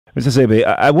Mr. Ezeibe,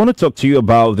 I want to talk to you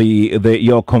about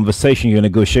your conversation, your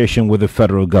negotiation with the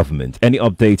federal government. Any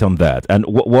update on that? And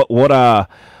what are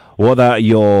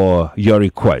your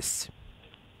requests?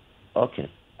 Okay.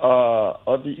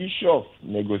 On the issue of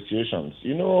negotiations,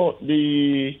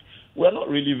 we're not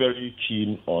really very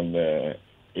keen on a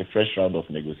fresh round of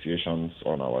negotiations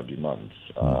on our demands.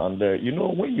 And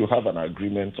when you have an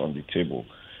agreement on the table,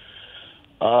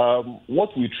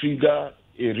 what will trigger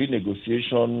a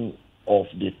renegotiation of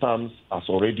the terms as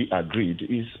already agreed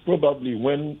is probably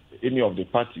when any of the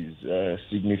parties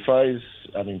signifies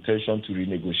an intention to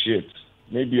renegotiate,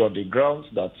 maybe on the grounds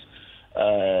that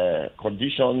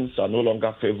conditions are no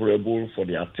longer favorable for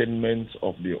the attainment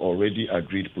of the already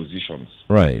agreed positions.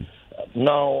 Right.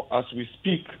 Now, as we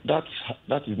speak, that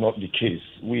is not the case.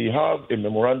 We have a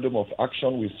memorandum of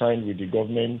action we signed with the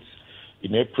government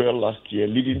in April last year,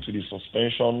 leading to the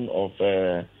suspension of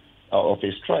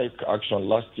a strike action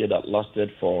last year that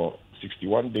lasted for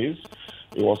 61 days.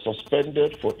 It was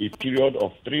suspended for a period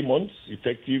of 3 months,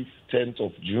 effective 10th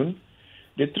of June.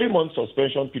 The 3-month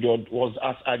suspension period was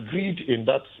as agreed in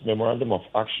that memorandum of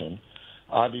action,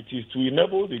 and it is to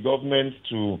enable the government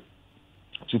to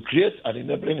create an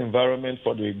enabling environment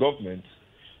for the government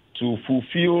to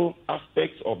fulfill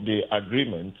aspects of the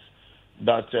agreement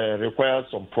that require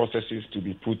some processes to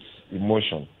be put in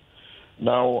motion.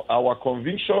 Now, our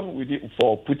conviction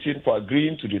for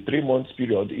agreeing to the 3-month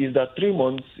period is that 3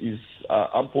 months is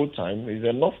ample time, is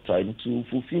enough time to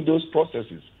fulfill those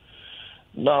processes.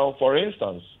 Now, for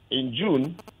instance, in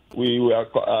June,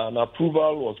 an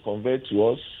approval was conveyed to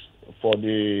us for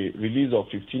the release of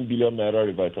 15 billion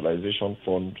naira revitalization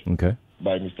fund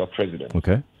by Mr. President,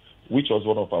 which was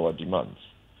one of our demands.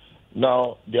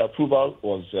 Now, the approval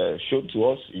was shown to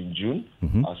us in June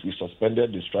as we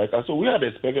suspended the strike. And so we had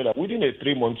expected that within a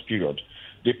 3-month period,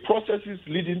 the processes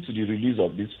leading to the release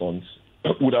of these funds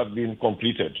would have been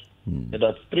completed. And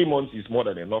that 3 months is more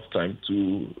than enough time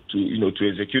to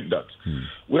execute that.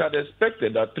 We had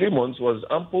expected that 3 months was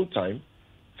ample time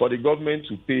for the government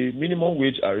to pay minimum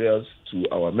wage arrears to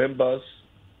our members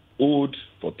owed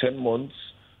for 10 months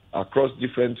across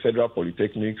different federal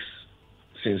polytechnics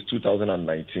since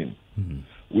 2019.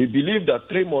 We believe that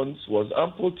 3 months was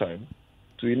ample time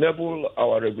to enable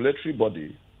our regulatory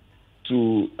body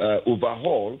to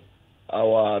overhaul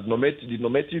the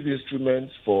normative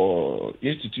instruments for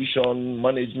institution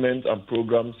management and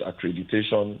programs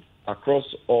accreditation across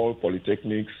all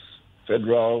polytechnics,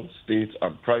 federal, state,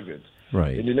 and private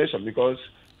in the nation, because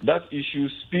that issue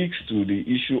speaks to the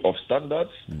issue of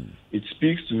standards. It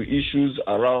speaks to issues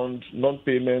around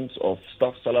non-payment of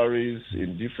staff salaries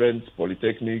in different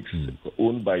polytechnics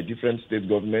owned by different state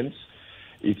governments.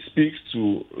 It speaks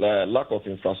to lack of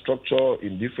infrastructure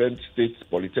in different state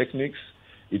polytechnics.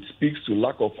 It speaks to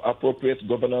lack of appropriate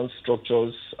governance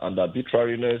structures and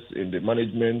arbitrariness in the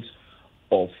management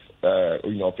of a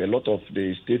lot of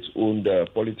the state-owned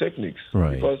polytechnics.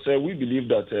 Because we believe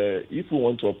that if we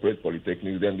want to operate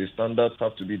polytechnics, then the standards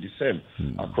have to be the same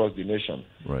across the nation.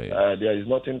 There is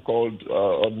nothing called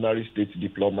ordinary state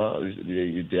diploma.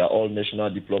 They are all national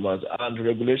diplomas, and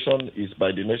regulation is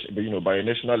by by a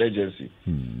national agency.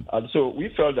 And so we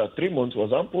felt that 3 months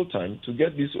was ample time to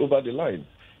get this over the line.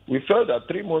 We felt that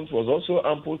 3 months was also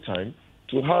ample time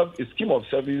to have a scheme of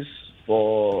service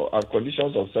and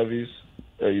conditions of service,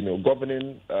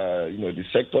 governing, the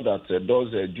sector that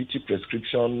does duty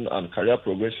prescription and career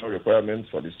progression requirements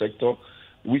for the sector,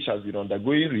 which has been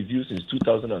undergoing review since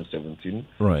 2017.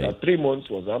 That 3 months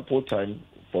was ample time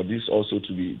for this also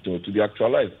to be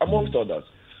actualized, amongst others.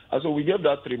 And so we gave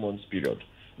that 3 months period.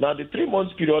 Now, the 3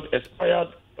 months period expired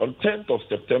on 10th of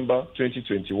September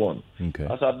 2021.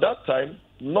 As at that time,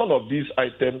 none of these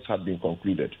items had been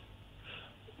concluded.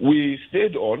 We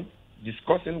stayed on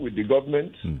discussing with the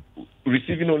government,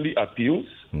 receiving only appeals.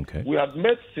 We had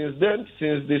met since then,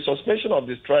 since the suspension of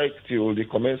the strike till the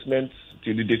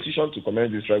decision to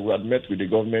commence the strike, we had met with the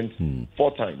government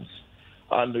 4 times.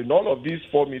 And in all of these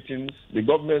 4 meetings, the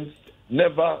government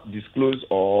never disclosed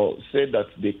or said that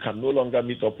they can no longer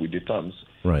meet up with the terms.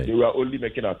 They were only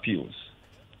making appeals.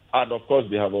 And of course,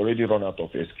 they have already run out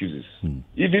of excuses.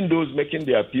 Even those making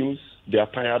the appeals, they are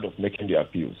tired of making the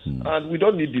appeals. And we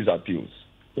don't need these appeals.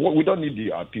 We don't need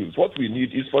the appeals. What we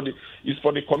need is for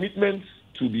the commitment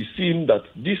to be seen that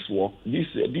this work,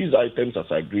 these items as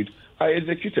agreed, are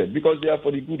executed, because they are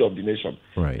for the good of the nation.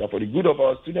 They are for the good of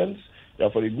our students. They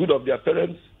are for the good of their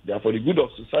parents. They are for the good of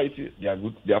society. They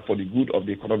are for the good of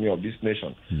the economy of this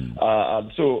nation.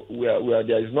 And so where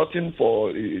there is nothing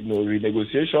for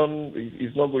renegotiation,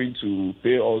 it's not going to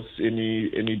pay us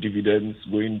any dividends,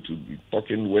 going to be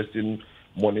wasting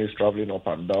money is traveling up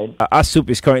and down. ASUP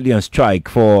is currently on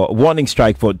strike warning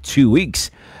strike for 2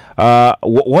 weeks.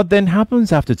 What then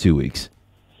happens after 2 weeks?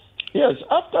 Yes,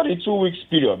 after the 2 weeks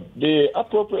period, the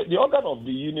organ of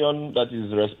the union that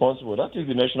is responsible, that is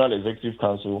the National Executive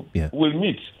Council, will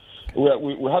meet. We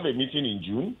have a meeting in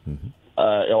June,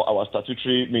 our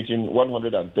statutory meeting,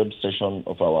 103rd session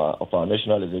of our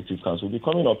National Executive Council will be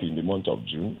coming up in the month of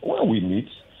June. When we meet,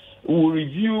 we will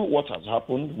review what has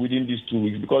happened within these 2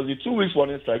 weeks, because the 2 weeks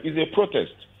warning strike is a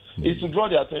protest. It's to draw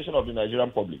the attention of the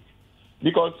Nigerian public.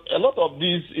 Because a lot of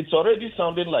this, it's already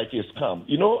sounding like a scam.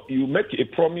 You know, you make a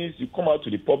promise, you come out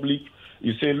to the public,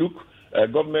 you say, look,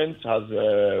 government has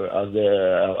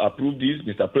approved this,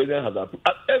 Mr. President has approved.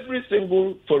 At every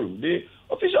single forum, the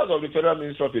officials of the Federal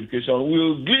Ministry of Education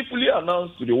will gleefully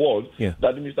announce to the world that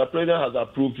the Mr. President has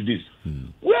approved this.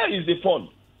 Where is the fund?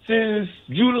 Since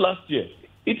June last year,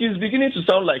 it is beginning to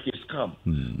sound like a scam.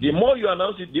 The more you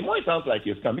announce it, the more it sounds like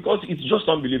a scam, because it's just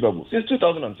unbelievable. Since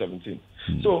 2017.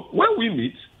 So when we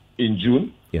meet in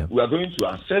June, we are going to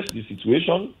assess the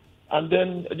situation, and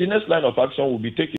then the next line of action will be taken.